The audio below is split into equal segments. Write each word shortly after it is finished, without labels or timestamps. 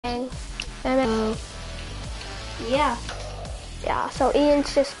MXVSATV. Yeah. Yeah, so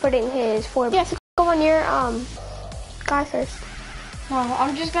Ian's just putting his 4. Yeah, so go on your guy first. No,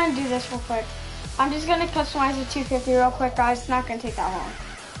 I'm just gonna do this real quick. I'm just gonna customize the 250 real quick, guys. It's not gonna take that long.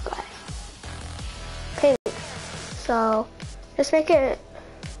 Okay. Pink. So just make it.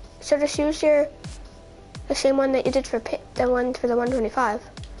 So just use the same one that you did for the one for the 125.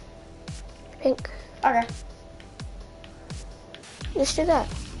 Pink. Okay. Just do that.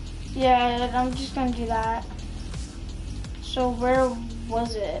 Yeah, I'm just gonna do that. So where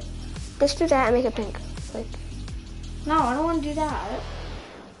was it? Just do that and make it pink. Like. No, I don't want to do that.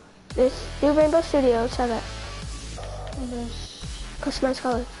 Just do Rainbow Studios. Have it. This. Customize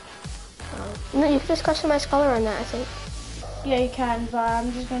color. No, you can just customize color on that, I think. Yeah, you can, but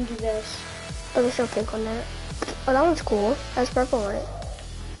I'm just gonna do this. But there's no pink on that. Oh, that one's cool. That's purple on it.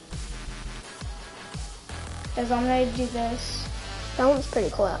 Because I'm gonna do this. That one's pretty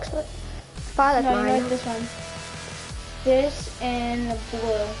cool, actually. I like No, mine. you like this one. This and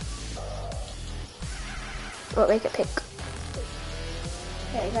blue. Well, make it pink.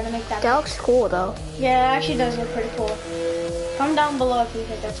 Yeah, you gotta make that. That looks cool, though. Yeah, it actually does look pretty cool. Comment down below if you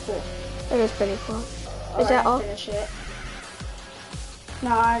think that's cool. It is pretty cool. Oh, Is that all? Finish it.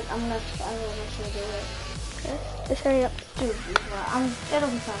 No, I'm gonna actually do it. Okay. Just hurry up. Dude, it'll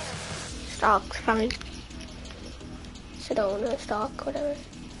be fast. Stock's fine. Sedona, stock, whatever.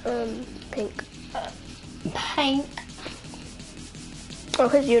 Pink. Pink. Oh,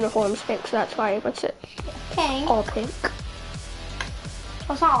 his uniform's pink, so that's why he wants it Pink. all pink. Well,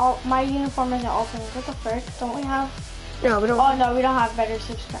 it's not all. My uniform isn't all pink. What the frick? Don't we have? No, we don't. Oh no, we don't have better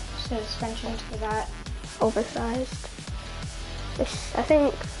suspensions for that. Oversized. I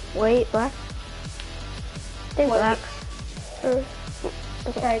think. Wait, black. I think Wait. black. Okay.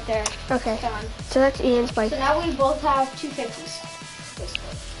 Right there. Okay. Done. So that's Ian's bike. So now we both have 250s.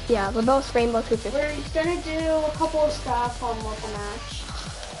 Basically. Yeah, we're both Rainbow 250. We're gonna do a couple of stuff on local match.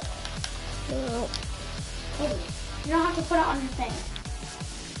 No. Hey, you don't have to put it on your thing.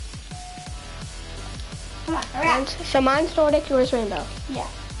 Come on, hurry up. So mine's Nordic, yours Rainbow. Yeah.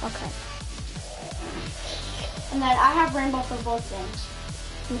 Okay. And then I have rainbow for both things.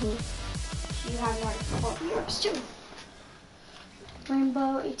 Mhm. You have one for both yours too.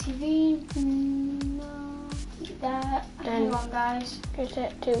 Rainbow ATV. Do that. Hang on, guys. Here's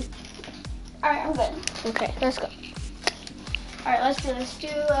that too. All right, I'm good. Okay, let's go. All right, let's do this. Do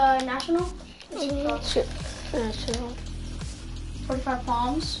national. Shoot. National. 45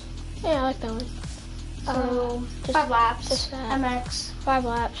 palms. Yeah, I like that one. So Just 5 laps. just that. MX. 5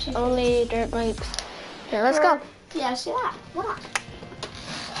 laps. Only dirt bikes. Here, let's go. Yeah, see that. Why not?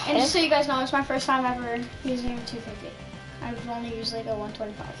 And just so you guys know, it's my first time ever using a 250. I've only used like a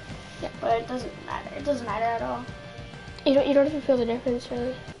 125. Yeah. But it doesn't matter. It doesn't matter at all. You don't even feel the difference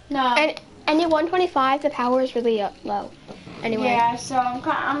really. No. And the 125, the power is really low. Anyway. Yeah, so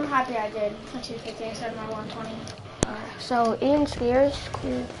I'm happy I did a 250 instead of my 120. So Ian's gear is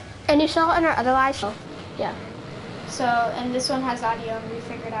cool. And you saw it in our other live show. Yeah. So, and this one has audio, and we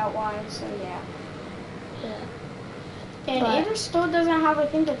figured out why, so yeah. Yeah. And But- Ava still doesn't have a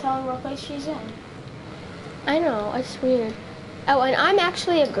thing to tell her what place she's in. I know, it's weird. Oh, and I'm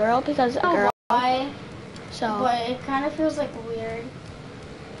actually a girl because a girl. Why? So. But it kind of feels like weird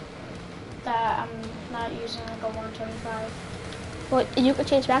that I'm not using like a 125. Well, you could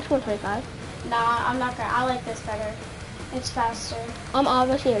change back to 125. Nah, I'm not gonna. I like this better. It's faster. I'm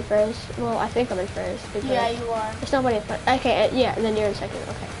obviously in first. Well, I think I'm in first. Because Yeah, you are. there's nobody in front. Okay, yeah, and then you're in second.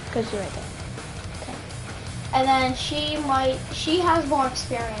 Okay, because you're right there. Okay. And then she has more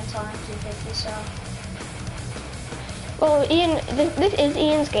experience on a 250, so. Well, Ian, this is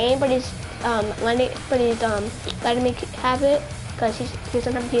Ian's game, but he's letting me have it because he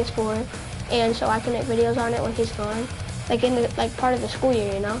doesn't have a PS4, and so I can make videos on it when he's gone, like in the part of the school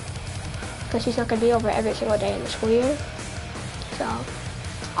year, you know, because he's not gonna be over every single day in the school year. So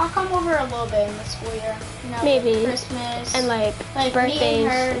I'll come over a little bit in the school year, you know, maybe like Christmas and like birthdays me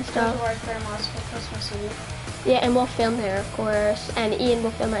and her and stuff. go to work for months for Christmas Eve. Yeah, and we'll film there, of course, and Ian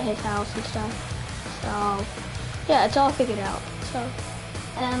will film at his house and stuff. So yeah, it's all figured out. So.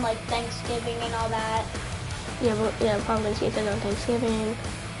 And then like Thanksgiving and all that. Yeah, we're probably going to see each other on Thanksgiving.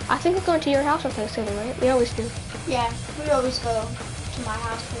 I think we're going to your house on Thanksgiving, right? We always do. Yeah, we always go to my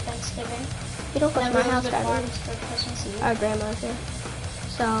house for Thanksgiving. You don't go to my house, for Daddy. Christmas Eve. Our grandma's here.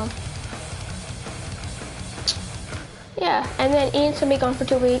 So, yeah. And then Ian's going to be gone for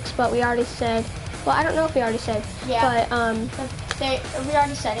 2 weeks, but we already said, well, I don't know if we already said, Yeah. but, we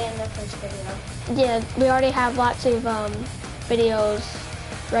already said it in the first video. yeah, we already have lots of videos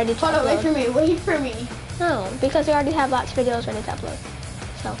ready to Hold on, upload. wait for me. No, because we already have lots of videos ready to upload.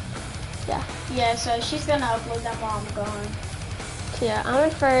 So, Yeah. Yeah, so she's gonna upload them while I'm gone. So yeah, I'm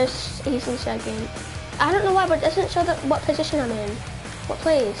in first, he's in second. I don't know why, but it doesn't show what position I'm in. What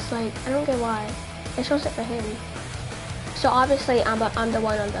place? Like, I don't get why. It shows it for him. So obviously I'm the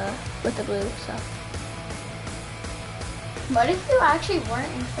one with the blue, so. What if you actually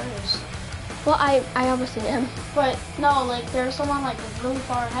weren't in first? Well, I obviously am. But no, like there's someone like really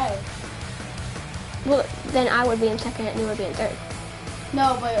far ahead. Well, then I would be in second and you would be in third.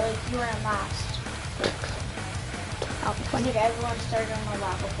 No, but like you were in last. Oh, I think everyone started on the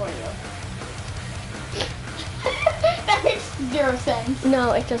lap before you. That makes 0 sense.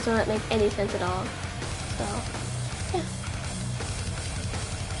 No, it does not make any sense at all. So, yeah.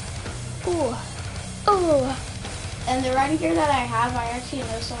 Ooh. Ooh. And the riding gear that I have, I actually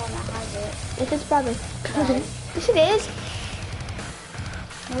know someone that has it. It's his brother. No. Yes, it is.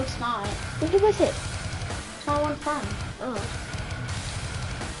 No, it's not. Who was it? It's my one friend. Oh.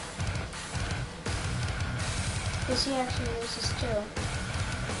 Because he actually loses too.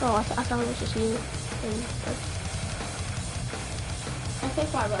 Oh, I thought it was just you. I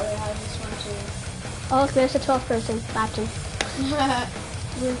think my brother has this one too. Oh, look, there's the 12th person. Lapped him.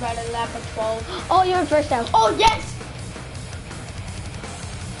 We're about to lap of 12. Oh, you're in first now. Oh, yes!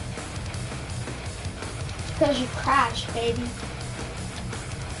 Because you crashed, baby.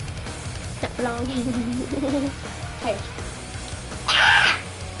 Not for long. Hey.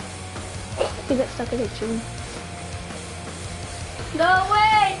 You got stuck in a tree. No,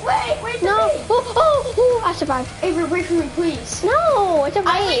 wait for No! me. Oh, I survived. Avery, wait for me, please. No, it's a race.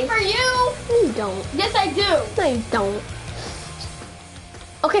 I wait for you. No, you don't. Yes, I do. No, you don't.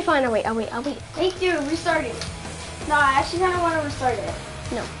 Okay, fine, I'll wait. Thank you, restart it. No, I actually kind of want to restart it.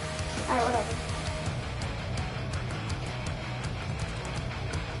 No. Alright, whatever.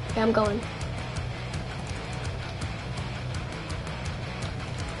 Okay, I'm going.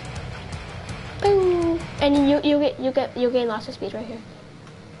 Boom. And you gain lots of speed right here.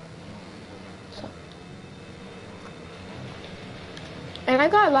 So. And I've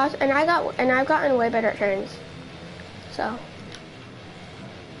gotten way better at turns. So.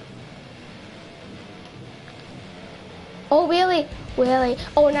 Oh, really?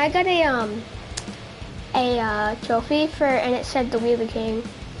 Oh, and I got a trophy and it said the Wheelie King.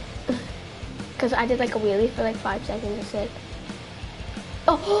 Because I did like a wheelie for like 5 seconds. It said,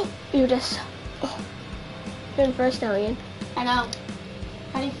 oh, you're in first now, Ian. I know.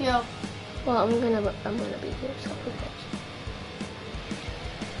 How do you feel? Well, I'm gonna be here, so who cares?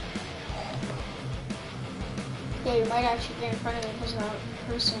 Yeah, you might actually get in front of me because I'm not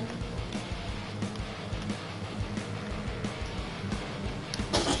a person.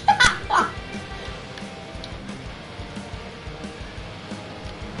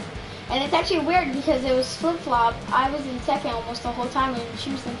 And it's actually weird because it was flip-flopped. I was in second almost the whole time and she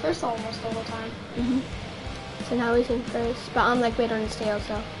was in first almost the whole time. So now he's in first, but I'm like right on his tail,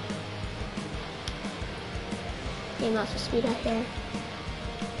 so. Gain lots of speed right here.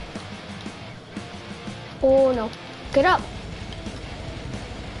 Oh no, get up.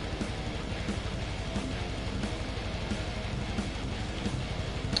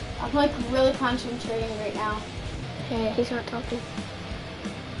 I'm like really concentrating right now. Yeah, he's not talking.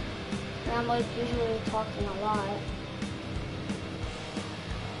 And I'm like usually talking a lot.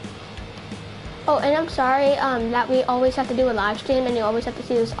 Oh, and I'm sorry that we always have to do a live stream and you always have to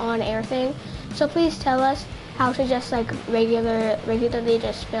see this on air thing. So please tell us how to just like regularly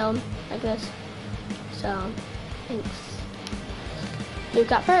just film like this. So, thanks. You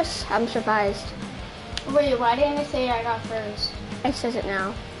got first. I'm surprised. Wait, why didn't it say I got first? It says it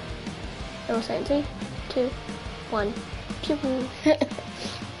now. It will say in 3, 2, 1.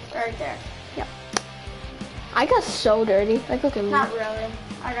 Right there. Yep. I got so dirty. Like, look at me. Not really.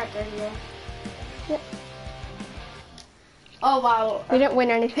 I got dirty though. Yep. Oh wow. We didn't win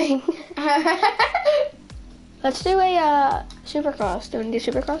anything. Let's do a Supercross. Do you want to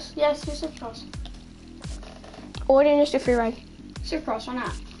do Supercross? Yes, do Supercross. Or do you just do free ride? Supercross, why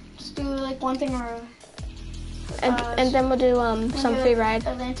not? Just do like one thing or. And then we'll do some free ride.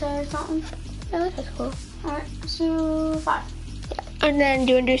 Atlanta or something. Yeah, that's cool. Alright, so 5. Yeah. And then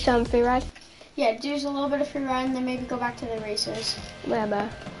do you want to do some free ride? Yeah, do just a little bit of free ride and then maybe go back to the races. Whatever.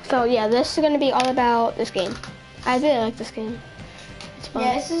 So yeah, this is gonna be all about this game. I really like this game. It's fun.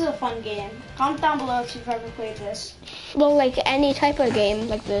 Yeah, this is a fun game. Comment down below if you've ever played this. Well, like any type of game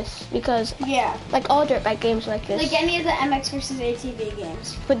like this, because yeah, like all dirt bike games like this. Like any of the MXVSATV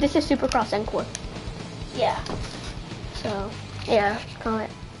games. But this is Supercross Encore. Yeah. So yeah,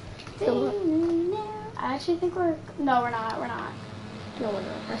 comment. I actually think we're no, we're not. No, we're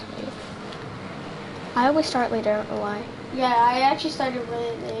not. That's weird. I always start later. I don't know why. Yeah, I actually started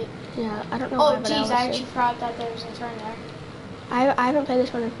really late. Yeah, I don't know. Oh, why, but jeez, I actually see. forgot that there was a turn there. I haven't played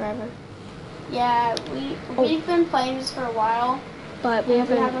this one in forever. Yeah, we've been playing this for a while, but we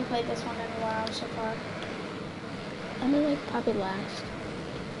haven't played this one in a while so far. I'm gonna like probably last.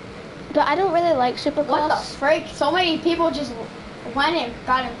 But I don't really like Supercross. What the frick? So many people just went and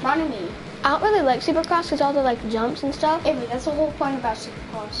got in front of me. I don't really like Supercross because all the like jumps and stuff. Avery, that's the whole point about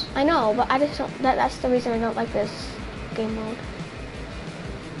Supercross. I know, but I just don't. That's the reason I don't like this game mode.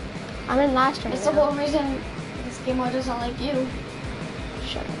 I'm in last right It's now. the whole reason this game mode doesn't like you.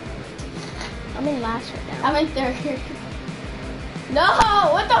 Shut up. I'm in last right now. I'm in third. No!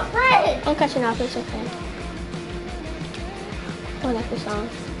 What the frick? I'm catching up. It's okay. I like the song.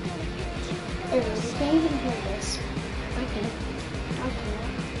 Avery, you can't even hear this. Okay.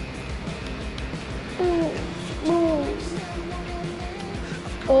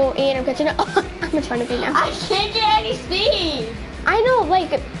 Oh, and I'm catching up. I'm in front of you now. I can't get any speed. I know,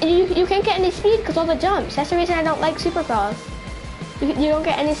 like, you can't get any speed because of the jumps. That's the reason I don't like Supercross. You don't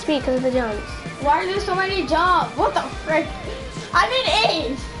get any speed because of the jumps. Why are there so many jumps? What the frick? I'm in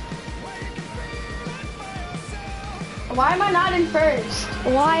 8th. Why am I not in first?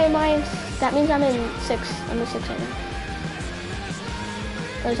 Why am I in, that means I'm in 6th. I'm in 6th right now.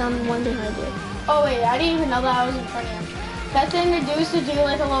 Because I'm one behind you. Oh wait, I didn't even know that I was in front of you. Best thing to do is to do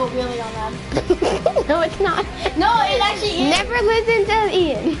like a little wheelie on them. No, it's not. No, it actually is. Never listen to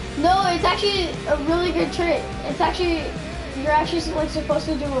Ian. No, it's actually a really good trick. It's actually, you're actually like supposed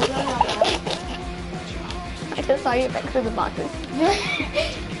to do a wheelie on them. I just saw you back through the boxes.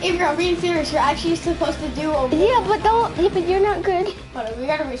 If you're being serious, you're actually supposed to do a wheelie. Yeah, but don't. Yeah, but you're not good. Hold on, we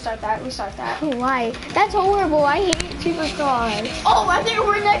gotta restart that. Why? That's horrible. I hate Supercross. Oh, I think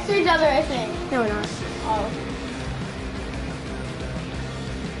we're next to each other. I think. No, we're not. Oh.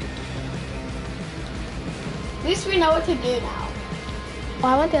 At least we know what to do now. Oh,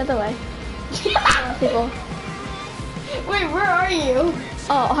 I went the other way. People. Wait, where are you?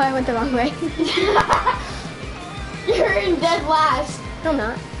 Oh, I went the wrong way. You're in dead last. No, I'm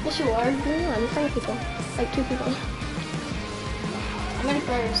not. Yes, you are. No, I'm in front of people. Like 2 people. I'm in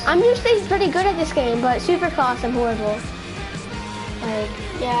first. I'm usually pretty good at this game, but Supercross, I'm horrible. Like,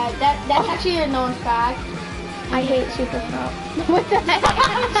 yeah, that's actually a known fact. I hate Supercross. What the heck?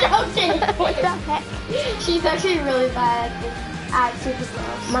 I'm joking. What the heck? She's actually really bad at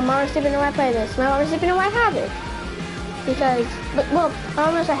Supercross. My mom doesn't even know I play this. My mom doesn't even know I have it. Because, well, my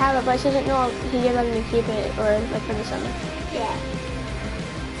mom knows I have it, but she doesn't know he let me keep it, or like for the summer. Yeah.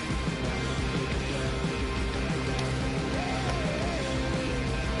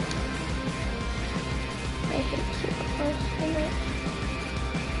 I hate Supercross so much.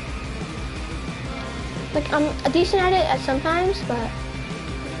 Like, I'm decent at it sometimes, but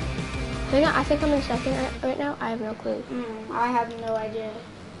I think I'm in 2nd right now. I have no clue. I have no idea.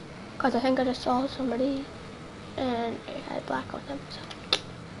 Because I think I just saw somebody and it had black on them. So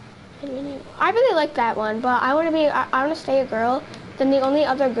I really like that one, but I want to stay a girl. Then the only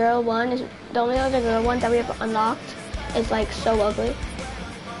other girl one that we have unlocked is like so ugly.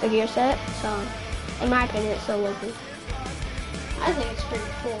 The gear set. So in my opinion, it's so ugly. I think it's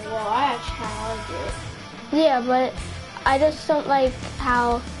pretty cool. Well, I actually kind of like it. Yeah, but I just don't like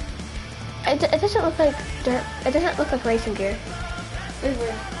how it doesn't look like dirt. It doesn't look like racing gear.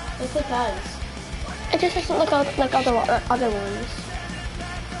 Yes, it does. It just doesn't look like other ones.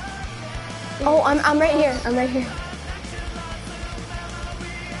 Oh, I'm right here. I'm right here.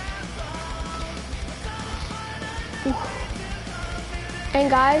 Ooh. And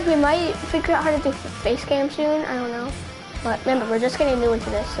guys, we might figure out how to do face cam soon. I don't know. But remember, we're just getting new into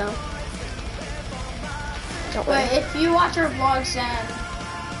this, so. But if you watch our vlogs, then.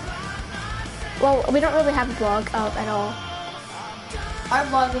 Well, we don't really have a vlog up at all. Our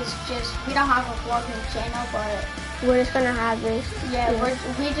vlog is just, we don't have a vlogging channel, but we're just gonna have this. Yeah,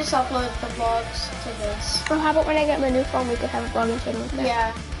 we just upload the vlogs to this. Well, how about when I get my new phone, we could have a vlogging channel with that?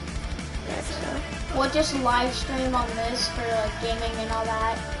 Yeah. So. We'll just live stream on this for like gaming and all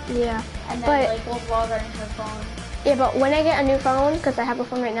that. Yeah. And then like we'll vlog on her phone. Yeah, but when I get a new phone, because I have a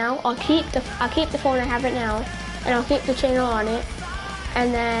phone right now, I'll keep the phone I have right now, and I'll keep the channel on it,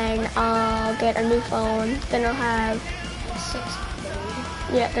 and then I'll get a new phone. Then I'll have 6th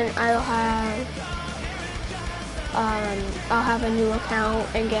grade. Yeah, then I'll have a new account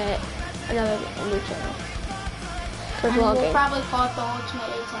and get a new channel for and vlogging. We'll probably call it the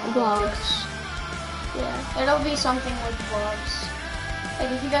Ultimate A10 Vlogs. Yeah. It'll be something with vlogs.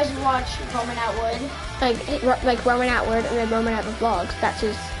 Like if you guys watch Roman Atwood. Like Roman Atwood and then Roman Atwood Vlogs. That's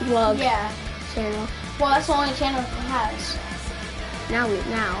his vlog channel. Well, that's the only channel he has. Now.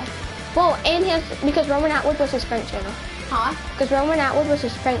 Well, and because Roman Atwood was his French channel. Huh? Because Roman Atwood was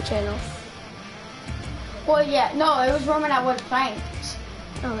his prank channel. Well, yeah. No, it was Roman Atwood pranks.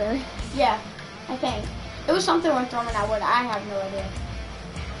 Oh, really? Yeah, I think. It was something with Roman Atwood. I have no idea.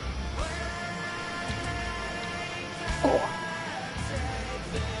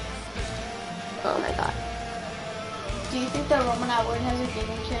 Oh my god. Do you think that Roman Atwood has a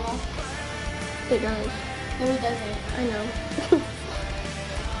gaming channel? It does. No, he doesn't. I know.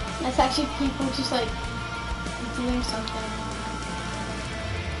 That's actually people just like doing something.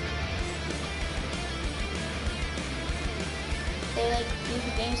 They like do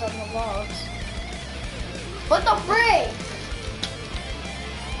the games on the vlogs. What the frick?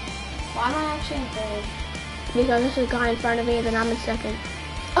 Why am I actually in third? Because there's a guy in front of me, then I'm in second.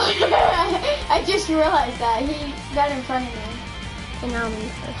 I just realized that he got in front of me. And now I'm in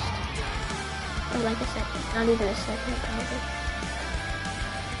first. Or like a second. Not even a second, probably.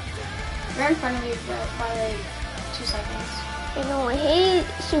 You're in front of me by like 2 seconds. I know, I hate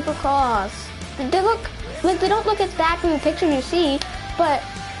Supercross. They look, like they don't look as bad from the picture you see, but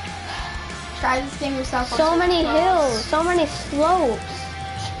Try this game yourself. On so many Supercross. hills, so many slopes.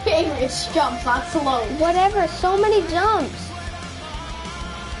 It's jumps, not slow. Whatever, so many jumps.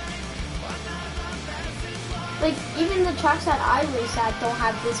 Like, even the tracks that I race at don't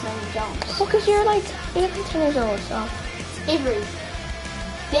have this many jumps. Well, because you're like 18 years old, so. Avery,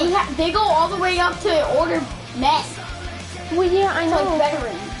 they go all the way up to older men. Well, yeah, I know. Like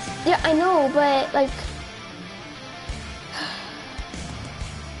veterans. Yeah, I know, but like.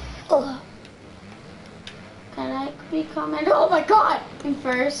 Ugh. Can I be coming? Oh my god! In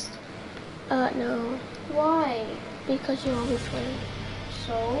first. No. Why? Because you always win.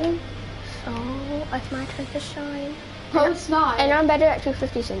 So? So, it's my turn to shine. No, it's not. And I'm better at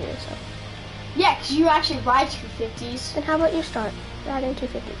 250s than you, so. Yeah, because you actually ride 250s. Then how about you start riding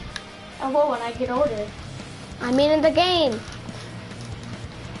 250s? I will when I get older. I mean in the game.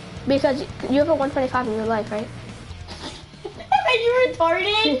 Because you have a 125 in your life, right? Are you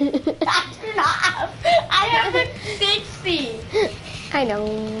retarded? That's not. I have a 60. I know,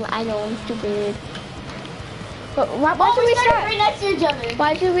 I'm stupid. But why Oh, should we start? right next to each other.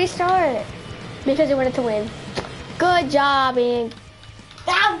 Why should we start? Because you wanted to win. Good job, Ian.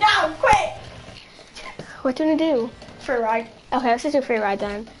 Down, quit. What do you want to do? Free ride. Okay, let's just do free ride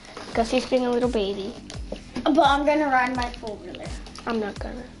then. Because he's being a little baby. But I'm gonna ride my four-wheeler. I'm not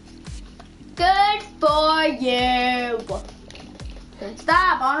gonna. Good for you.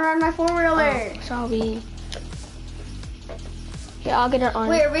 Stop, I wanna ride my four-wheeler. Oh, sorry. Yeah, I'll get it on.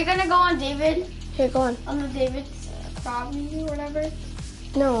 Wait, are we gonna go on David? Here, go on. On the David's property or whatever?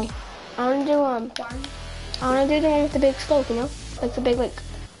 No. I want to do, Farm? I want to do the one with the big slope, you know? Like the big, like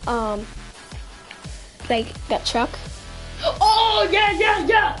that truck. Oh,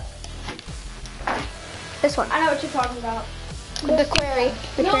 yeah. This one. I know what you're talking about. The quarry.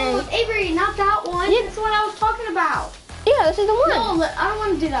 The No, quarry. Avery, not that one. Yeah. That's the one I was talking about. Yeah, this is the one. No, I don't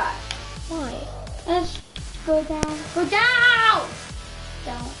want to do that. Why? Let's go down. Go down!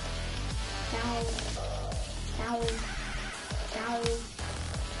 Down.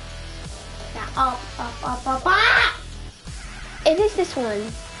 Up. It is this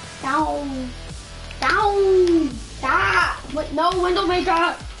one. Down. What? No, window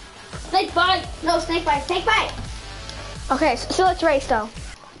maker. Snake bite. No, snake bite. Okay, so let's race though.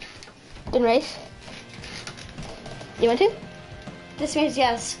 Then race. You want to? This means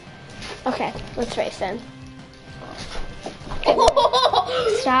yes. Okay, let's race then.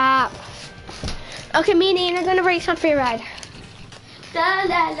 Stop. Okay, me and Ian are gonna race on free ride. La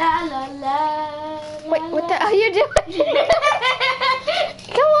la la la la. Wait, what the hell are you doing?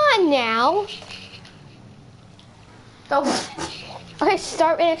 Come on now. Go. Okay,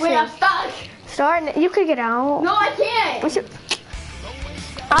 start next Wait, I'm to stuck. Start. You could get out. No, I can't. What's your...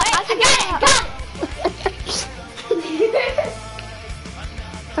 I got it.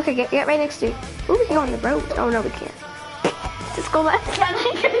 Okay, get right next to you. Ooh, we can go on the road. Oh no, we can't. Just go left. Can I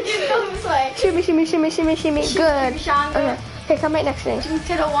just go this way? Shimmy. Good. Shanga. Okay, come right next to me. To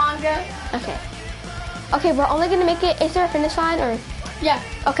the Wanga. Okay. Okay, we're only gonna make it. Is there a finish line or? Yeah.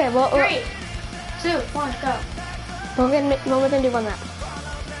 Okay, well. 3, 2, 1, go. We're gonna do one lap.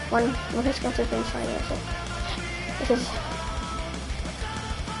 We'll just go to the finish line. That's it. This is.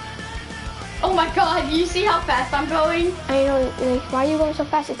 Oh my God! You see how fast I'm going? I know. Like, why are you going so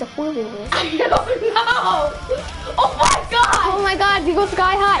fast? It's a 4-wheeler. I don't know. Oh my God! Oh my God! You go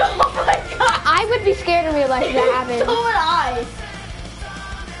sky high. Oh my God! I would be scared in real life if that happened. So would I.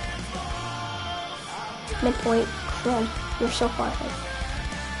 Midpoint. Run. You're so far ahead.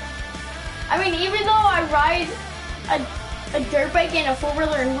 I mean, even though I ride a dirt bike and a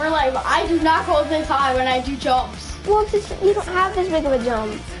four-wheeler in real life, I do not go this high when I do jumps. Well, you don't have this big of a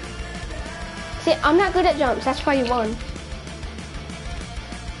jump. See, I'm not good at jumps. That's why you won.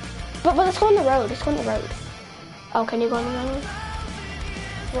 But let's go on the road. Let's go on the road. Oh, can you go on the road?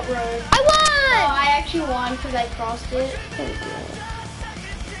 What road? I won! Oh, I actually won because I crossed it.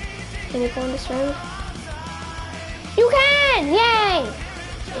 Can you go on this road? You can! Yay!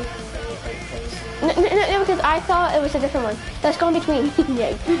 No, because I thought it was a different one. Let's go in between.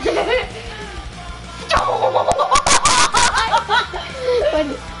 Yay. Oh my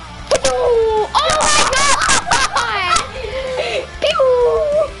god! Pew!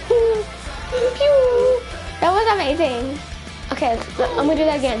 Pew! That was amazing. Okay, I'm gonna do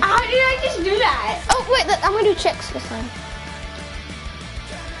that again. How did I just do that? Oh wait, I'm gonna do tricks this time.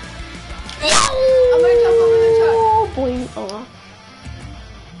 I'm gonna jump over the truck. Oh boy! Oh.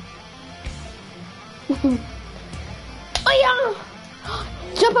 Oh yeah!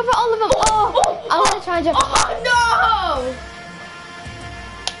 Jump over all of them! Oh! I want to try and jump. Oh no!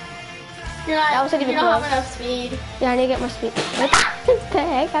 That wasn't even you don't close. have enough speed. Yeah, I need to get more speed. What the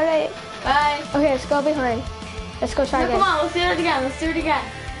heck? Alright. Bye. Okay, let's go behind. Let's go try No, again. come on, let's do it again. Let's do it again.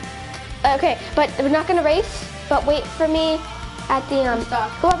 Okay, but we're not gonna race. But wait for me at the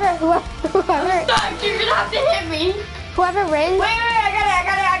Stop. whoever Stop, you're gonna have to hit me. whoever wins. Wait,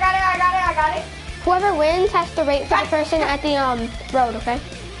 I got it. Whoever wins has to rate for the person at the road. Okay.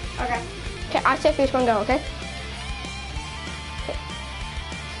 Okay. Okay, I'll say first one go. Okay.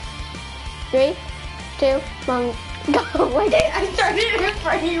 3, 2, 1, go. Wait. I started in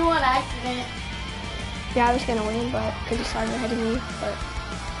front of you on accident. Yeah, I was gonna win, but because you started ahead of me. But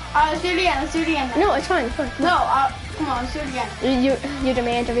Let's do it again. Let's do it again. Then. no, it's fine. It's fine. No, come on, let's do it again. You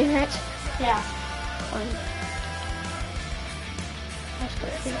demand a rematch. Yeah. Fine. That's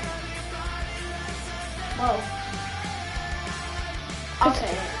good. Whoa. I'll say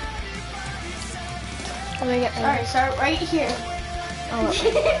it. I'm gonna get. Alright, start right here. Oh,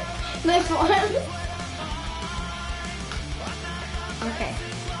 Next one. okay.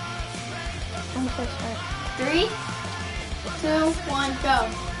 I'm so sorry. 3, 2, 1, go.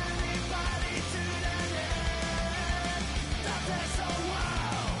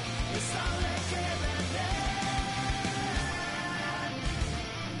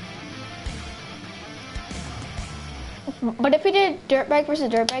 But if we did dirt bike versus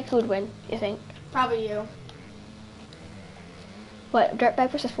dirt bike, who would win, you think? Probably you. What, dirt bike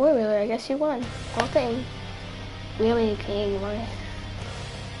versus four-wheeler? I guess you won. Whole thing. Really king won.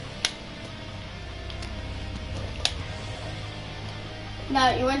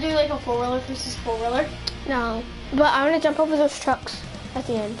 No, you want to do like a four-wheeler versus four-wheeler? No. But I want to jump over those trucks at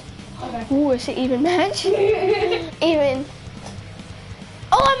the end. Okay. Ooh, it's an even match. Even.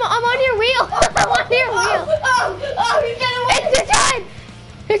 Oh, I'm on your wheel. I'm on your wheel. Oh, he's gonna win. It's the time.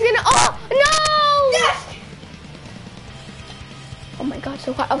 He's gonna, oh, no. Yes. Oh my god,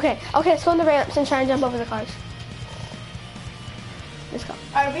 so hot. Okay, let's go on the ramps and try and jump over the cars. Let's go.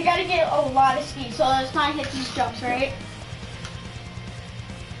 Alright, we gotta get a lot of speed, so let's not hit these jumps, right?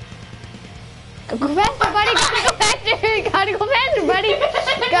 Go faster, buddy. Gotta go faster. Gotta go faster, buddy.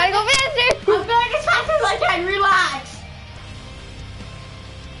 Gotta go faster. I'm going as fast as I can. Relax.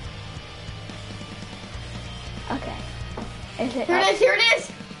 Okay. Is it Here it is. Here it is.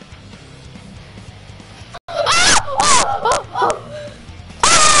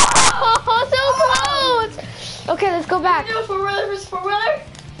 Oh, so close. Okay, let's go back. Do a four-wheeler versus four-wheeler?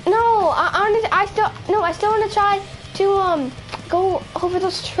 No, I still want to try to go over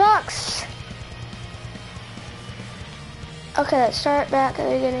those trucks. Okay, let's start back at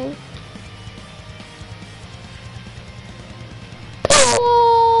the beginning.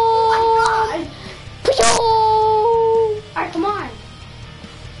 Oh my god. Alright, come on.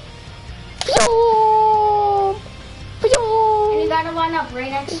 And you gotta line up right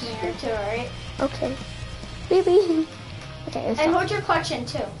next to me too, alright? Okay. Baby. Okay, it's And hold your clutch in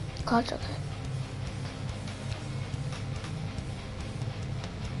too. clutch, okay.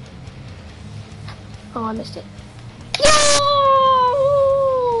 Oh, I missed it. No!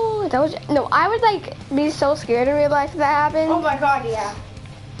 That was, no, I would like be so scared in real life if that happened. Oh my god, yeah.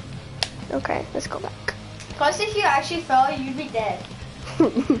 Okay, let's go back. Plus, if you actually fell, you'd be dead.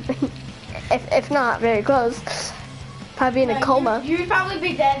 if not, very close. Probably in a coma. You'd probably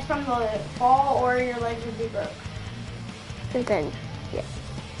be dead from the fall, or your legs would be broke. And then, yeah.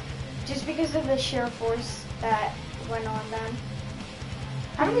 Just because of the sheer force that went on then.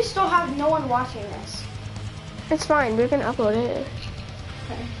 How do we still have no one watching this? It's fine, we're gonna upload it.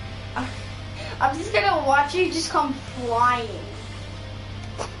 Okay. I'm just gonna watch you just come flying.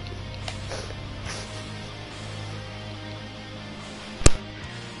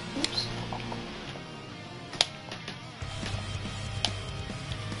 Oops.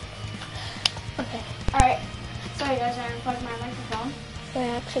 Alright. Sorry guys, I unplugged my microphone. By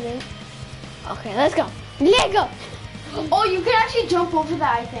accident. Okay, let's go. Let's go. Oh, you can actually jump over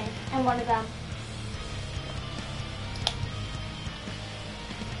that, I think, and one of them.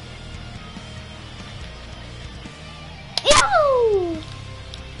 Yo!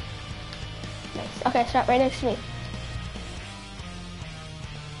 Nice. Okay, stop right next to me.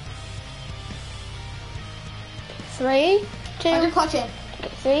 Three, Put your two, clutch in.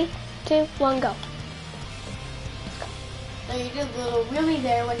 3, 2, 1, go. So you did a little wheelie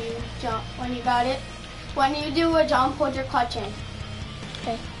there when you jump, when you got it. When you do a jump, hold your clutch in.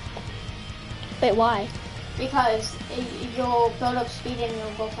 Okay. Wait, why? Because you'll build up speed and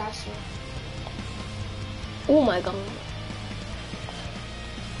you'll go faster. Oh my god.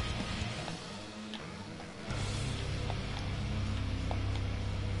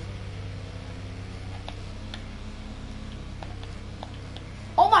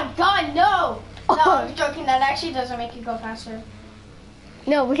 Oh my god, no! No, I was joking. That actually doesn't make you go faster.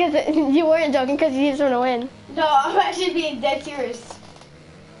 No, because you weren't joking because you just want to win. No, I'm actually being dead serious.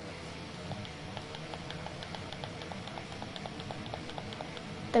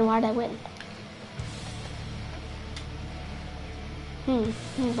 Then why did I win?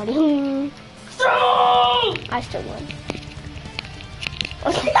 Buddy. I still won.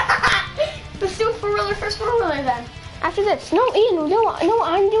 Let's do a four-wheeler first four-wheeler then. After this. No, Ian, no,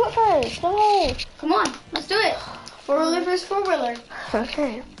 I do it first. No. Come on, let's do it. Four-wheeler first four-wheeler.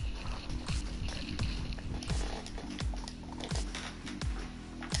 Okay.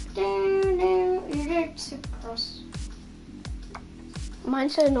 You did Supercross. Mine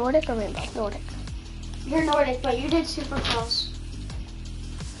says Nordic or Rainbow? Nordic. You're Nordic, but you did Supercross.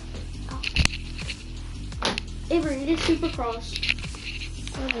 Avery, you did Supercross.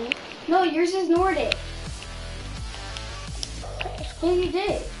 No, yours is Nordic. Yeah, you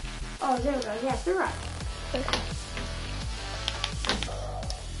did. Oh, there we go. Yes, you're right.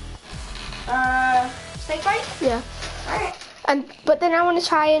 Snake bite? Yeah. Alright. But then I want to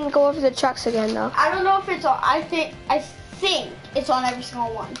try and go over the trucks again, though. I don't know if it's on. I think it's on every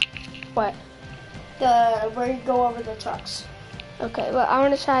single one. What? Where you go over the trucks. Okay, well, I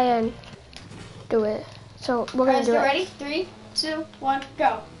want to try and do it. So we're gonna Guys, do get it. ready? 3, 2, 1,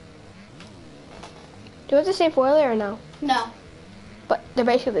 go. Do it the same foiler or no? No. But they're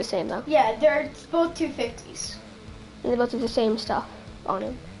basically the same, though. Yeah, they're both 250s. And they both have the same stuff on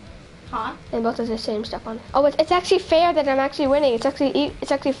them. Huh? They both have the same stuff on. Oh, it's actually fair that I'm actually winning. It's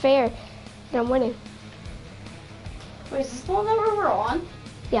actually fair that I'm winning. Wait, is this the one that we're on?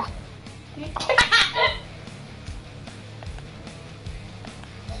 Yeah. Wait,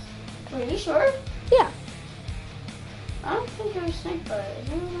 are you sure? Yeah. I don't think it was Snake Bite. Is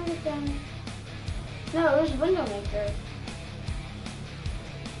it might have been... No, it was Window Maker.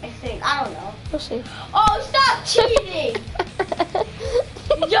 I think. I don't know. We'll see. Oh, stop cheating!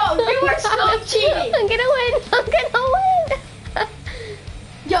 Yo, you are so cheating! I'm gonna win. I'm gonna win.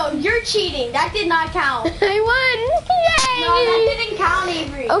 Yo, you're cheating. That did not count. I won. Yay! No, that didn't count,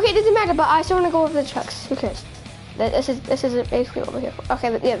 Avery. Okay, it doesn't matter, but I still want to go over the trucks. Who cares? This is basically what we're here for. Okay,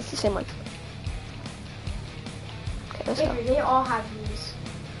 yeah, it's the same one. Okay, let's go. Avery, they all have these.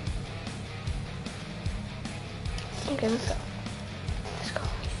 Okay, let's go. Let's go.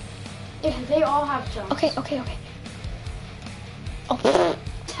 Yeah, they all have jumps. Okay. Oh.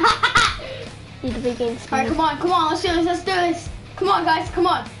 Need to regain speed. Alright, come on, let's do this. Come on, guys, come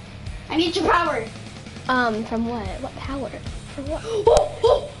on. I need your power. From what? What power? From what?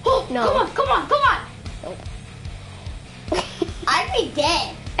 No. Come on. Nope. I'd be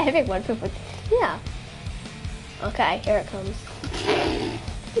dead. Everyone would. Yeah. Okay, here it comes.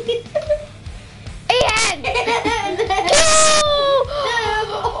 Ian!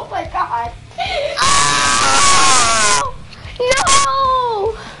 Oh my god. Oh!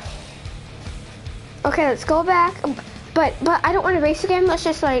 No! Okay, let's go back. But I don't want to race again. Let's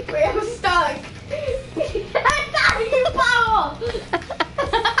just like. Wait, I'm stuck. I'm not you foul.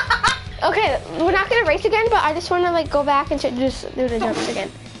 Okay, we're not gonna race again, but I just want to like go back and just do the jumps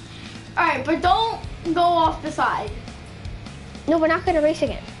again. All right, but don't go off the side. No, we're not gonna race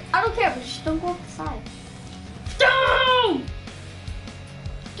again. I don't care, but just don't go off the side. Down!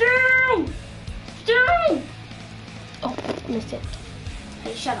 Oh, missed it.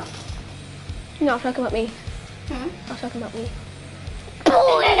 Hey, shut up. No, I'm talking about me. Hmm? I was talking about me.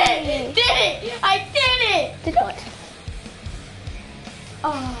 Did it! I did it! Did what?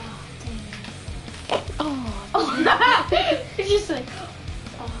 Oh, dang it. Oh. It's just like,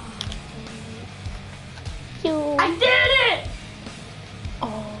 You. I did it!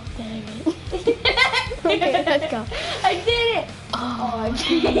 Oh, dang it. Okay, let's go. I did it! Oh,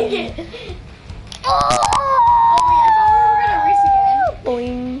 Dang it! Oh, wait, I thought we were gonna race again.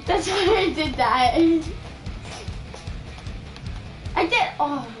 Boing. That's why I did that. I did.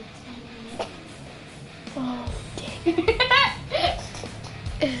 Oh. Oh, dang.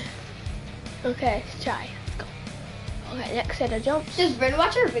 Okay, let's try. Let's go. Okay, next set of jumps. Does Bryn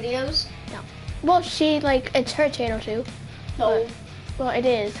watch our videos? No. Well, she, like, it's her channel too. No. Well, it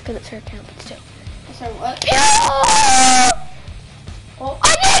is, because it's her account, but still. Sorry, what? Oh,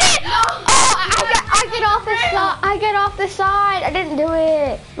 I did it! No! Oh, I get off the side. I get off the side. I didn't do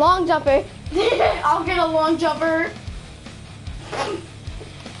it. Long jumper. I'll get a long jumper.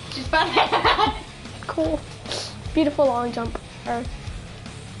 Just about that. Cool. Beautiful long jump.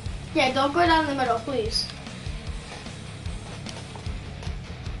 Yeah, don't go down the middle, please.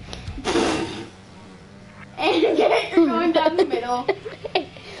 And you're going down the middle.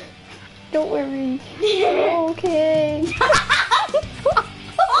 Don't worry. Okay.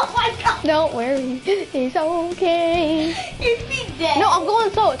 Oh my god. Don't worry. It's okay. You'd be dead. No, I'm going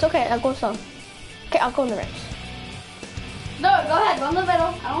slow. It's okay. I'll go slow. Okay, I'll go in the race. No, go ahead. Go in the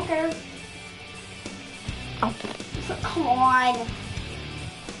middle. I don't care. Oh. Come on.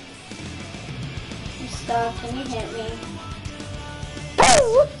 I'm stuck. Can you hit me?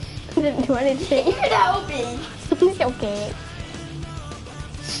 I didn't do anything. You're not open. It's okay.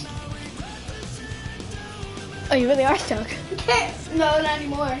 Oh, you really are stuck. No, not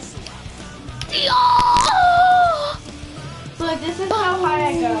anymore. Look, this is how high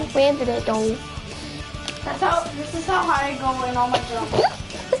I go. Landed it, though. This is how high I go in all my jumps.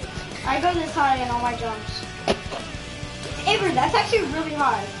 I go this high in all my jumps. Avery, that's actually really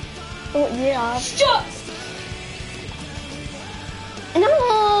high. Oh, yeah. Stop!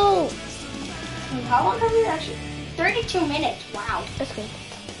 No! How long have we actually? 32 minutes. Wow. That's good.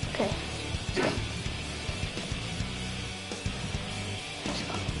 Okay.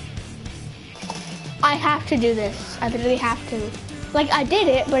 I have to do this. I literally have to. Like, I did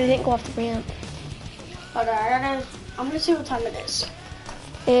it, but it didn't go off the ramp. Hold on, I'm gonna see what time it is.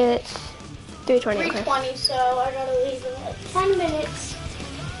 It's 3:20. 3:20, so I gotta leave in like 10 minutes.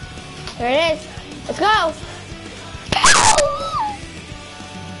 There it is. Let's go.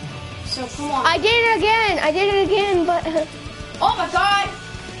 So come on. I did it again. I did it again, but... Oh my god!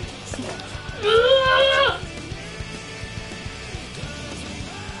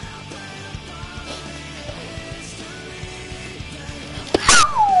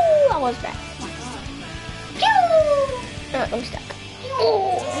 That was bad. I'm stuck. Are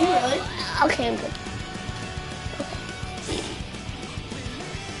you really? Okay, I'm good.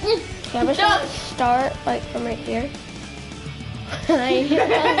 Okay, I'm just gonna start like from right here. Bye.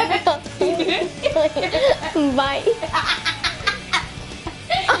 Bye.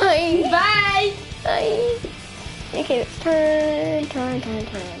 Bye! Bye. Okay, let's turn.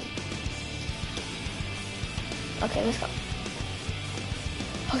 Okay, let's go.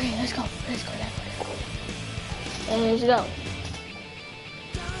 Okay, let's go. Let's go.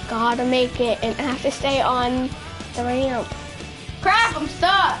 Gotta make it, and I have to stay on the ramp. Crap, I'm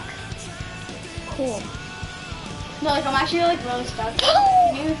stuck! Cool. No, like I'm actually like really stuck.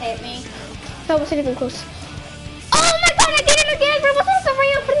 Can you hit me? That wasn't even close. Oh my god, I did it again! We're looking at the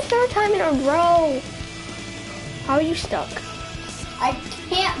ramp for the third time in a row. How are you stuck? I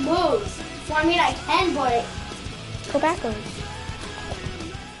can't move. Well, I mean, I can, but Go backwards.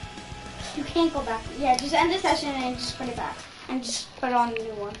 you can't go back. Yeah, just end the session and just put it back. And just put on a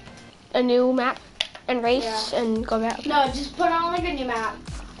new one. A new map and race and go back. No, just put on like a new map.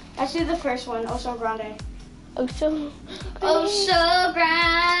 Let's do the first one, Oso Grande. Oso. Oso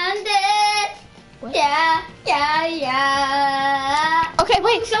Grande. What? Yeah. Okay,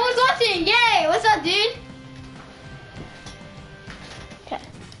 wait. Someone's watching. Yay. What's up, dude? Okay,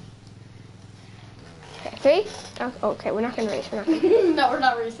 3? Okay, we're not gonna race. No, we're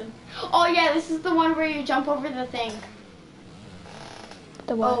not racing. Oh yeah, this is the one where you jump over the thing.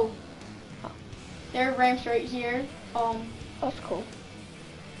 The what? Oh. There are ramps right here. That's cool.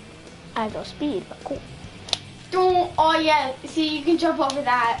 I have no speed, but cool. Don't. Oh yeah. See, you can jump over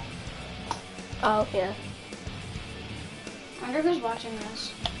that. Oh, yeah. I wonder who's watching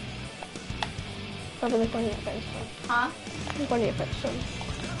this. Probably like one of your friends. Huh? Like one of your friends.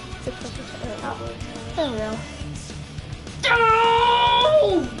 Probably. I don't know.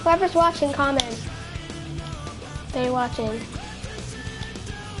 No! Whoever's watching, comment. They're watching.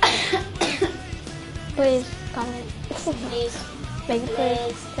 Please comment. Please. Like,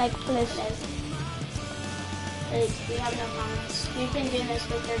 please. Like, please. Please. We have no comments. We've been doing this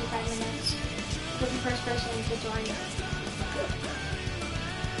for 35 minutes. With the first person to join.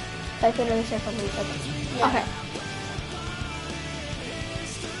 Like, literally say something. Yeah. Okay.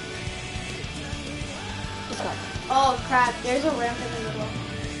 Let's go. Oh crap, there's a ramp in the middle.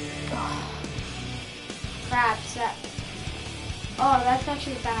 Crap, that. Oh, that's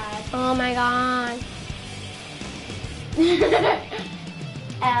actually bad. Oh my god.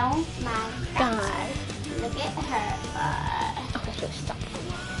 Oh my God. Look at her. Okay, so stop.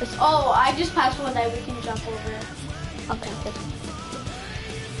 Oh, I just passed one that we can jump over. Okay, good.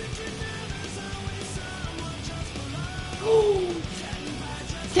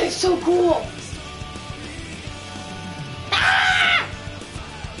 That's so cool.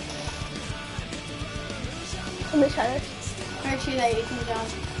 Let me try this. There are two that you can jump.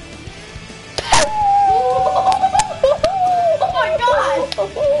 Oh my god!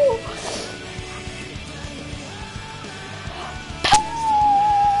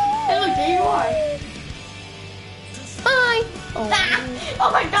 Hey, look, there you are. Hi. Oh.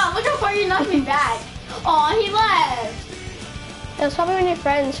 Oh my god, look how far you knocked me back. Oh, he left. It was probably one of your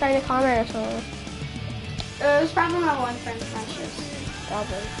friends trying to comment or something. It was probably my one friend, Cassius.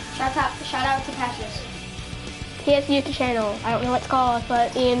 Probably. Shout out to Cassius. He has a YouTube channel. I don't know what it's called,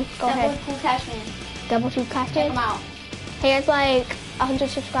 but Ian, go ahead. Cool Cashman. Double Two Casting. Check him out. He has like 100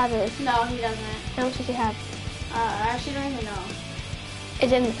 subscribers. No, he doesn't. How much does he have? I actually don't even know.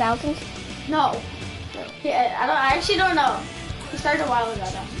 Is it in the thousands? No. Yeah, I actually don't know. He started a while ago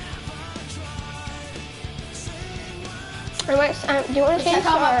though. Do you want to change Check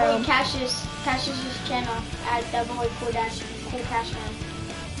out my our, boy Cassius's channel at Double Cool Cashman.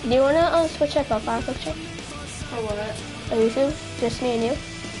 do you want to switch our profile picture? For what? On YouTube? Just me and you?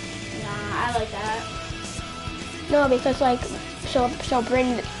 Nah, I like that. No, because like, so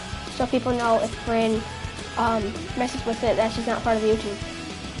people know if Bryn messes with it, that she's not part of the YouTube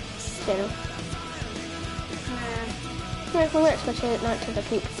channel. Nah. We might switch it, not to the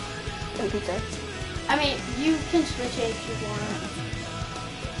computer. I mean, you can switch it if you want.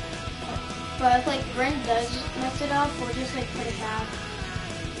 But if like Bryn does mess it up, we'll just like put it back.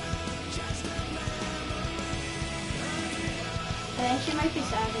 I think she might be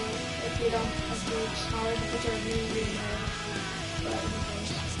sad if you acknowledge the picture of me being her. But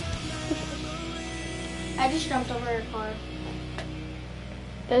anyways. I just jumped over her car.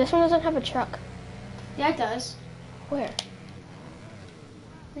 Yeah, this one doesn't have a truck. Yeah, it does. Where?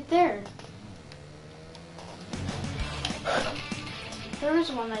 Right there. There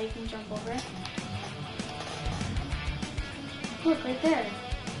is one that you can jump over. Look, right there.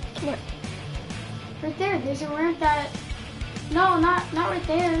 What? Right there, there's a ramp that... No, not right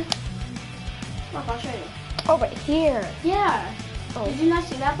there. Look, I'll show you. Oh, right here. Yeah. Oh. Did you not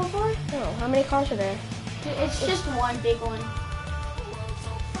see that before? No, how many cars are there? It's just one big one.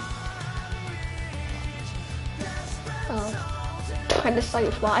 Oh. I just saw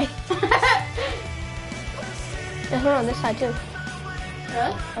you fly. There's one on this side too.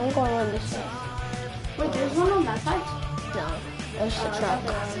 Really? I'm going on this side. Wait, there's one on that side? No, it was Oh, a I truck. thought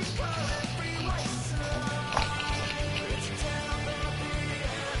there was.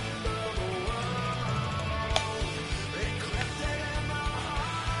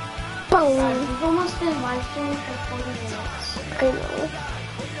 Boom! We've almost been live streaming for 40 minutes. I know.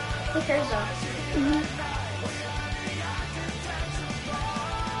 Who cares though? And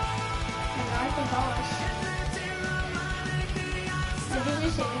now I can call us. Did you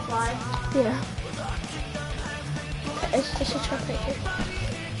just see me fly? Yeah. It's just a truck right here.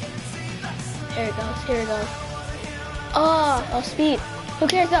 There it goes, here it goes. Oh, speed. Who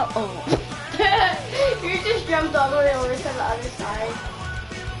cares though? Oh. You just jumped all the way over to the other side.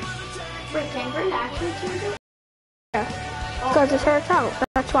 Wait, can Bryn actually change it? Yeah. Because it's her account.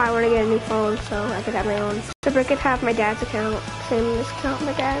 That's why I want to get a new phone so I could have my own. So I could have my dad's account. Same as this account,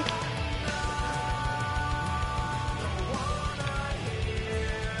 my dad.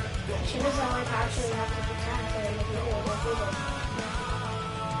 She doesn't like actually have to pretend to make videos like we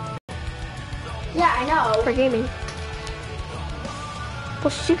do. Yeah, I know. For gaming. Well,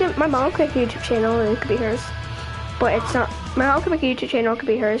 she could. My mom could make a YouTube channel and it could be hers. But it's not. My mom could make a YouTube channel, it could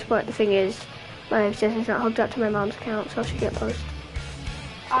be hers. But the thing is, my sister's not hooked up to my mom's account, so she can't post.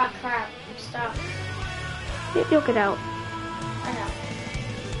 Ah, crap. Stop. You'll get out. I know.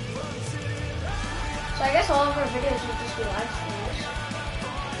 So I guess all of our videos will just be live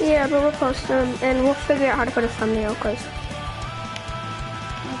streams. Yeah, but we'll post them and we'll figure out how to put a thumbnail, cause.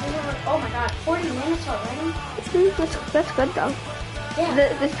 Oh my god, 40 minutes already? That's good though. Yeah.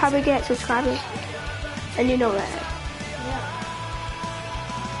 This is how we get subscribers, and you know that. Yeah.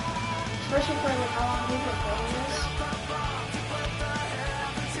 Especially for like how long we've been filming this.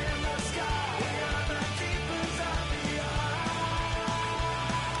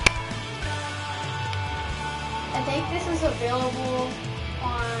 I think this is available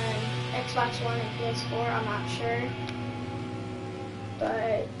on Xbox One and PS4. I'm not sure,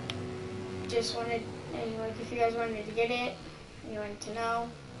 but just wanted, like, if you guys wanted to get it, you wanted to know.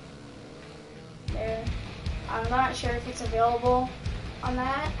 There, I'm not sure if it's available on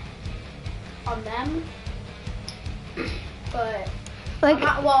them, but Like,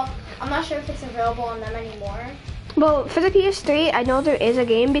 I'm not sure if it's available on them anymore. well, for the PS3, I know there is a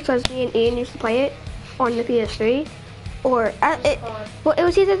game because me and Ian used to play it on the PS3, or it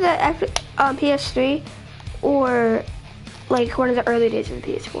was either the PS3 or like one of the early days of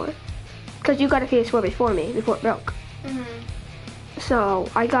the PS4. Because you got a PS4 before me, before it broke. So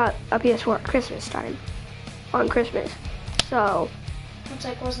I got a PS4 at Christmas time, on Christmas. So It's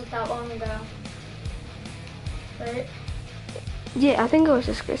like wasn't that long ago, right? yeah, I think it was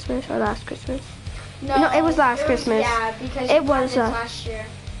this Christmas or last Christmas. No, it was last Christmas. Yeah, because it was last year.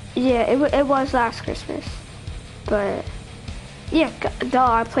 Yeah, it was last Christmas. But yeah,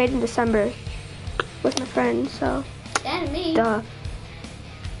 duh, I played in December with my friends, so And me. duh.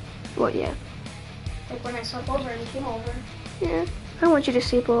 Well, yeah. Like when I slept over and you came over. Yeah, I want you to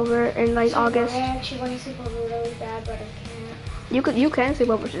sleep over in like August. I actually want to sleep over really bad, but I can't. You can sleep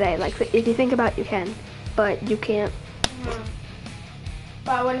over today. Like if you think about it, you can, but you can't.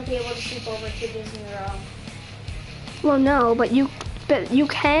 But I wouldn't be able to sleep over 2 days in a row. Well, no, but you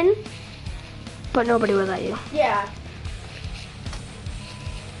can, but nobody will let you. Yeah.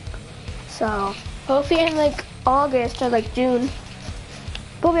 So hopefully in like August or like June.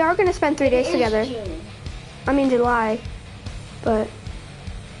 But we are gonna spend 3 days together. June. I mean July, but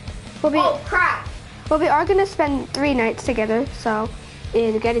we'll be. Oh crap! Well, we are gonna spend 3 nights together. So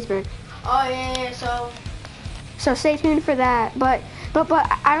in Gettysburg. Oh yeah. So stay tuned for that. But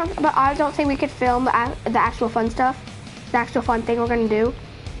I don't think we could film the actual fun stuff, the actual fun thing we're gonna do.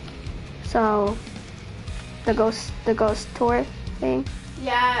 So the ghost tour thing.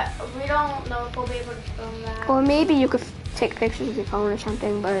 Yeah, we don't know if we'll be able to film that. Or maybe you could take pictures with your phone or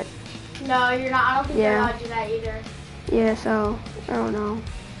something. But no, you're not. I don't think you're allowed to do that either. yeah. So I don't know.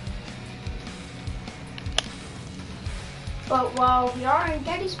 But while we are in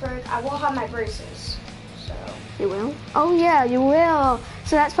Gettysburg, I will have my braces. So. You will? Oh yeah, you will.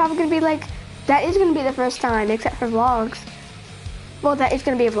 So that's probably gonna be like, that is gonna be the first time, except for vlogs. Well, that is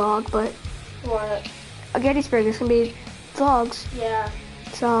gonna be a vlog, but What? Gettysburg is gonna be vlogs. Yeah.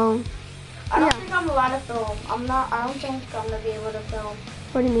 So. I don't think I'm allowed to film. I don't think I'm gonna be able to film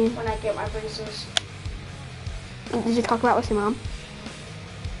What do you mean? when I get my braces. Did you talk about it with your mom?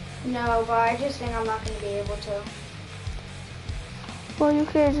 No, but I just think I'm not gonna be able to. Well, you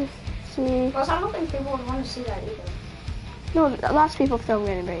could see. Plus, I don't think people would want to see that either. No, lots of people film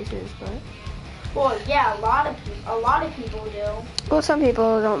getting braces, but. Well, yeah, a lot of people do. Well, some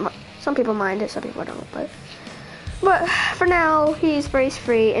people don't. Some people mind it, some people don't. But for now, he's brace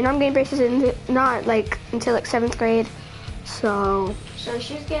free, and I'm getting braces not like until like 7th grade. So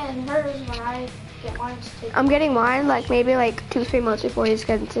she's getting hers when I get mine taken. I'm getting mine like maybe like 2-3 months before he's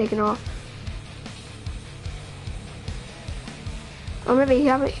getting taken off. Or maybe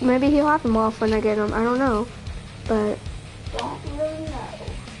he'll have them off when I get them. I don't know, but Don't really know.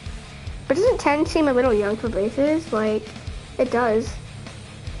 But doesn't 10 seem a little young for braces? Like it does.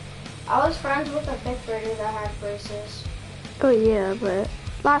 I was friends with a 5th grader that had braces. Oh yeah, but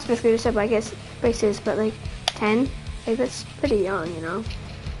last 5th grader said, I guess braces, but like 10, like that's pretty young, you know.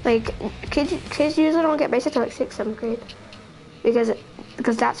 Like kids usually don't get braces till like 6th, 7th grade,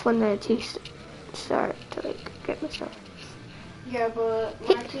 because that's when the teeth start to like get messed up. Yeah, but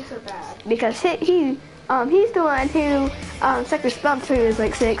my teeth are bad. Because he's the one who sucked his thumb till he was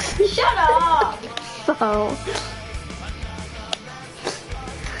like 6. Shut up! So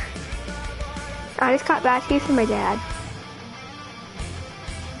I just got bad teeth from my dad.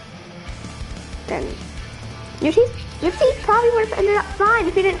 Then your teeth probably would have ended up fine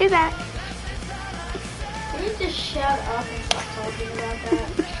if you didn't do that. Can you just shut up and stop talking about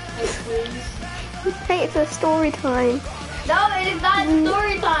that? Like, please. Hey, it's a story time. No, it is not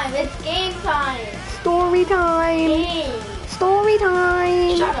story time. It's game time. Story time. Game. Story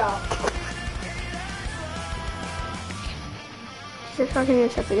time. Shut up. Just talking to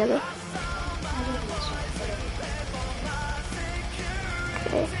yourself together.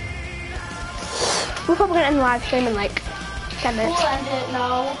 Okay. We're probably gonna end the live stream in like 10 minutes. We'll end it.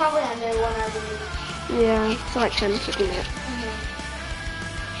 No, we'll probably end it whenever. Yeah, so like 10, 15 minutes.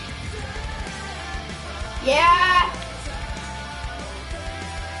 Yeah.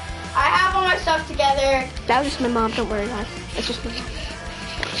 I have all my stuff together. That was just my mom, don't worry guys. It's just my mom.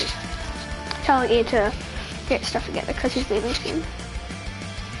 Telling Ian to get stuff together because he's leaving soon.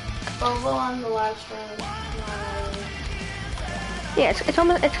 But we'll end the live stream. Yeah, it's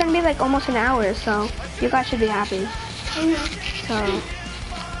gonna be like almost an hour, so you guys should be happy. So.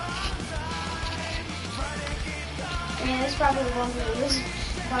 I mean, this is probably the longest. This is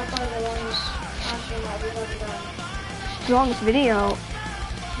by far the longest stream that we've ever done. The longest video.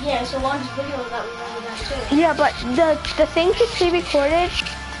 Yeah, it's the longest video that we've ever done too. Yeah, but the things that pre-recorded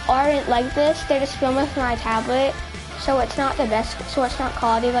aren't like this. They're just filmed with my tablet, so it's not the best. So it's not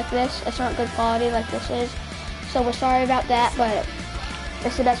quality like this. It's not good quality like this is. So we're sorry about that, but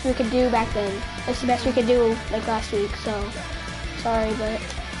it's the best we could do back then. It's the best we could do like last week. So sorry, but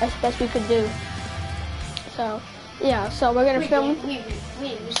that's the best we could do. So yeah, so we're gonna film. Wait,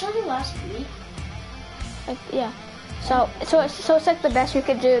 we started last week? Yeah. So it's like the best we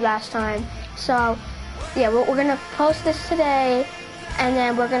could do last time. So yeah, we're gonna post this today, and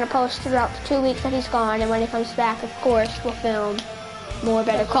then we're gonna post throughout the 2 weeks that he's gone. And when he comes back, of course, we'll film more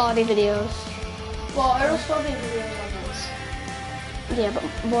better quality videos. Well, it'll still be videos on this. Yeah, but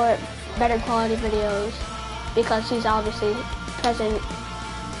more better quality videos because he's obviously present.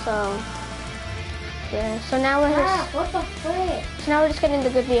 So yeah. So now we're just, what the frick? so now we're just getting the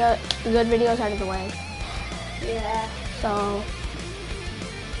good videos out of the way. Yeah. So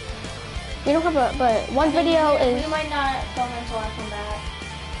we don't have but one video is. We might not film until I come back.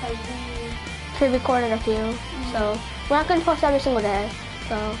 Cause we pre-recorded a few, so we're not gonna post every single day.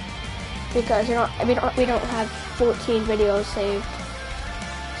 So because we don't have 14 videos saved.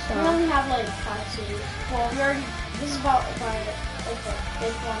 So we only have like 5 series. Well, this is about like the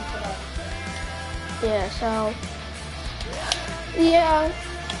fifth one put up. yeah, so yeah,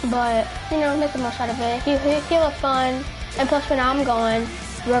 but make the most out of it. He'll have fun, and plus when I'm gone,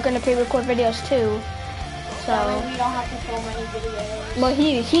 we're gonna pre-record videos too. So that way we don't have to film any videos. Well,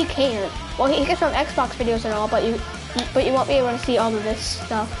 he can't. Well, he can film Xbox videos and all, but you won't be able to see all of this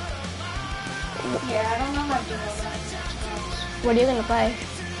stuff. Yeah, I don't know how to do all that. Xbox. What are you gonna play?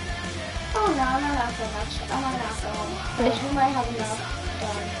 Oh no, I'm not gonna film. I'm not gonna film. We might have enough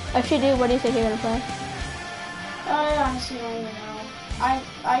done. If you do, what do you think you're gonna play? I honestly don't even know.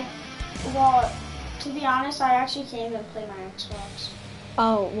 Well, to be honest, I actually can't even play my Xbox.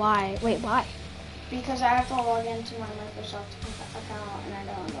 Oh, why? Wait, why? Because I have to log into my Microsoft account and I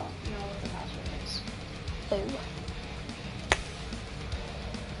don't know what the password is. Oh.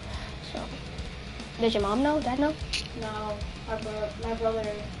 So, does your mom know? Dad know? No, my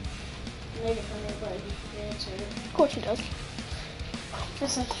brother made it for me, but he answered it. Of course he does.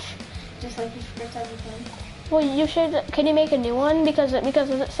 Just like he forgets everything. Well, you should. Can you make a new one? Because does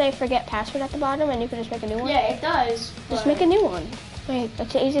it say forget password at the bottom, and you can just make a new one? Yeah, it does. Just make a new one. Wait,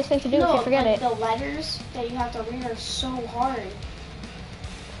 that's the easiest thing to do if you forget it. The letters that you have to read are so hard.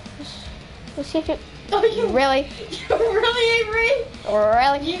 Let's see if you. Oh, you really? You really, Avery?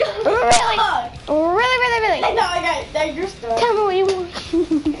 Really? You got Really? No, I got that. You're stuck. Tell me what you want.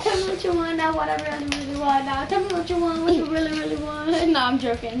 Tell me what you want now. What I really want now. Tell me what you want. What you really want. No, I'm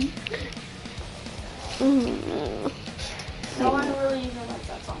joking. No one really even likes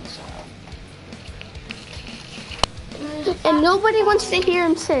that song. And nobody wants to hear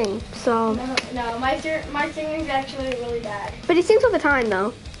him sing, so. No, my singing is actually really bad. But he sings all the time,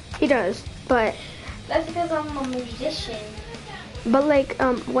 though. He does, but. That's because I'm a musician. But like,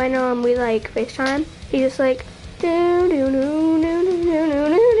 when we like FaceTime, he just like do do do do do do do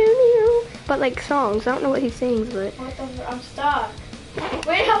do. But like songs, I don't know what he sings, but. I'm stuck.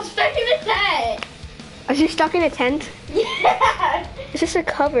 Wait, I'm stuck in a tent. Are you stuck in a tent? Yeah. It's just a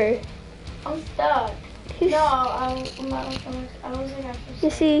cover. I'm stuck. No, I was like after.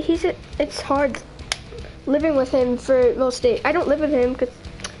 You see, it's hard living with him for most days. I don't live with him because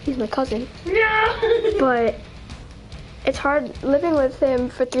he's my cousin. No. But it's hard living with him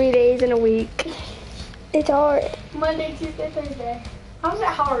for 3 days in a week. It's hard. Monday, Tuesday, Thursday. How's it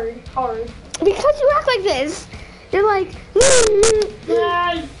hard? Hard. Because you act like this. You're like,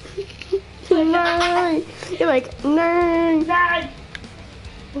 Nine. nine. You're like, nine. Nine.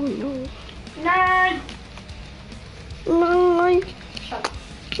 Oh no. Nine. Nine. Shut up.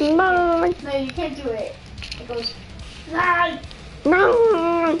 Nine. No, you can't do it. It goes nine.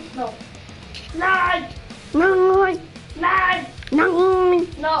 Nine. No. Nine. Nine. Nine. Nine.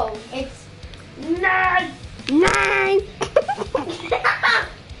 No, it's nine. Nine.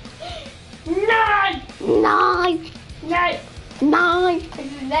 Nine. Nine. Nine. Nine.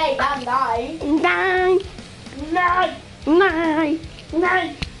 It's nine, not nine. Nine. Nine. Nine.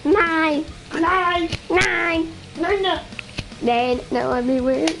 Nine. Nine. Nine. Nine. China. Then, no, let me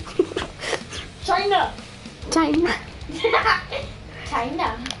weird. China. China.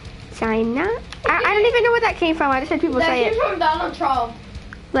 China. China? I don't even know where that came from. I just heard people That say came it. from Donald Trump.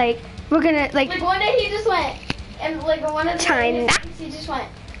 Like, we're gonna, like Like one day he just went, and like one of the China. he just went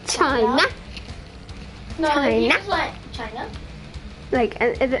China. No, like, he China. just went China. Like,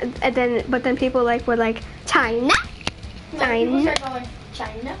 and then, but then people like were like, China. Like, people China. start going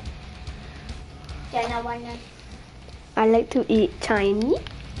China. China, why not? I like to eat Chinese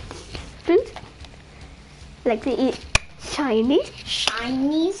food. Like to eat Chinese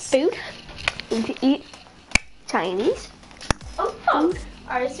Chinese. food. And to eat Chinese. Oh, food.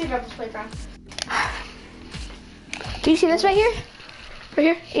 Alright, let's see if I just playground. Do you see this right here?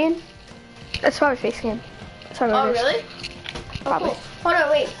 Right here, Ian? That's probably face cam. That's probably what Oh, it is. really? Probably. Oh, cool. Hold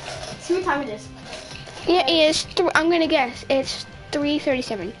on, wait. See what time it is. Yeah, it's. I'm gonna guess it's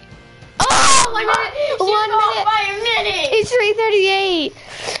 3:37. Oh, 1 minute. She 1 got minute. by a minute. It's 3:38.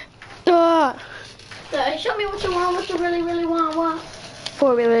 Show me what you want, what you really, really want.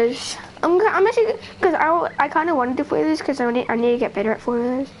 Four-wheelers. I'm actually, because I kind of want to do four-wheelers because I need to get better at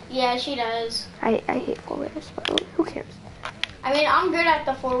four-wheelers. Yeah, she does. I hate four-wheelers, but who cares? I mean, I'm good at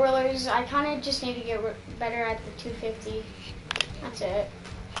the four-wheelers. I kind of just need to get better at the 250. That's it.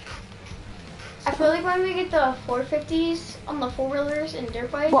 I feel like when we get the 450s on the four-wheelers and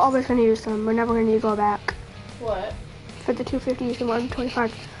dirt bikes. We're always going to use them. We're never going to go back. What? For the 250s and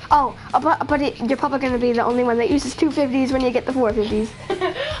 125s. Oh, but you're probably going to be the only one that uses 250s when you get the 450s.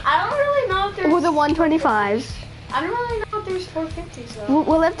 I don't really know if there's... Or the 125s. I don't really know if there's 450s, though.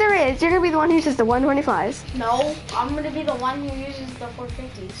 Well, if there is, you're going to be the one who uses the 125s. No, I'm going to be the one who uses the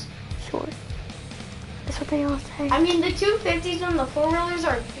 450s. Sure. That's what they all say. I mean, the 250s on the four-wheelers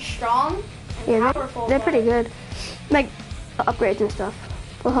are strong and powerful. They're but- pretty good. Like, upgrades and stuff.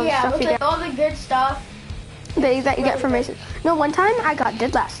 Yeah, Stuff with you like get. all the good stuff. That you get from racing. No, one time I got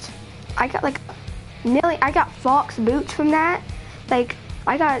dead last. I got like I got Fox boots from that. Like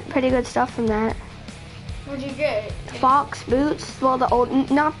I got pretty good stuff from that. What'd you get? Fox boots. Well, the old,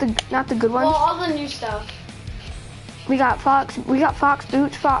 not the good Well, ones. all the new stuff. We got Fox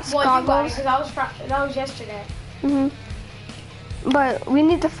boots, Fox Well, you goggles. guys, because that was yesterday. But we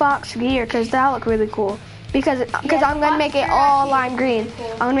need the Fox gear because that look really cool. Because I'm gonna make it all lime green. Cool.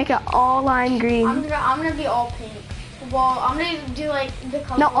 I'm gonna make it all lime green. I'm gonna be all pink. Well, I'm gonna do like the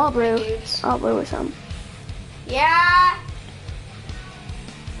color. No, all blue. Dudes. All blue or something. Yeah.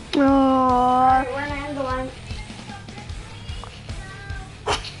 Oh. Alright, we're gonna end the line.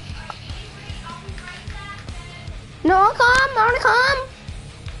 No, I'll come. I wanna come.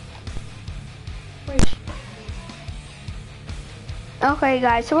 Wait. Okay,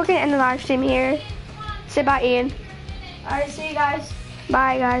 guys. So we're gonna end the live stream here. Say bye, Ian. Alright, see you guys.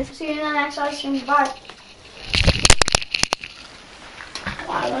 Bye, guys. See you in the next live stream. Bye.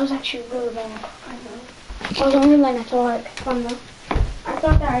 Wow, that was actually really long. I know. I was only like, I thought, fun though. I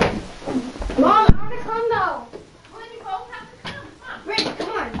thought that. Mom, I want to come though. Well, you both have to come. Come on. Rick, come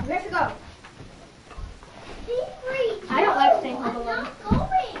on. We have to go. Be free. I don't like staying home I'm alone. not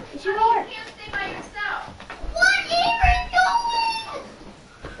going. You should You go. can't stay by yourself. What even going?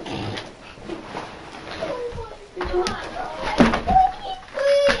 Come on, go.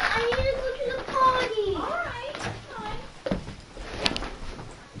 Please, I need to go to the party. All right, that's fine.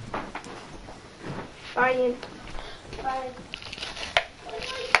 Bye, Ian. Bye.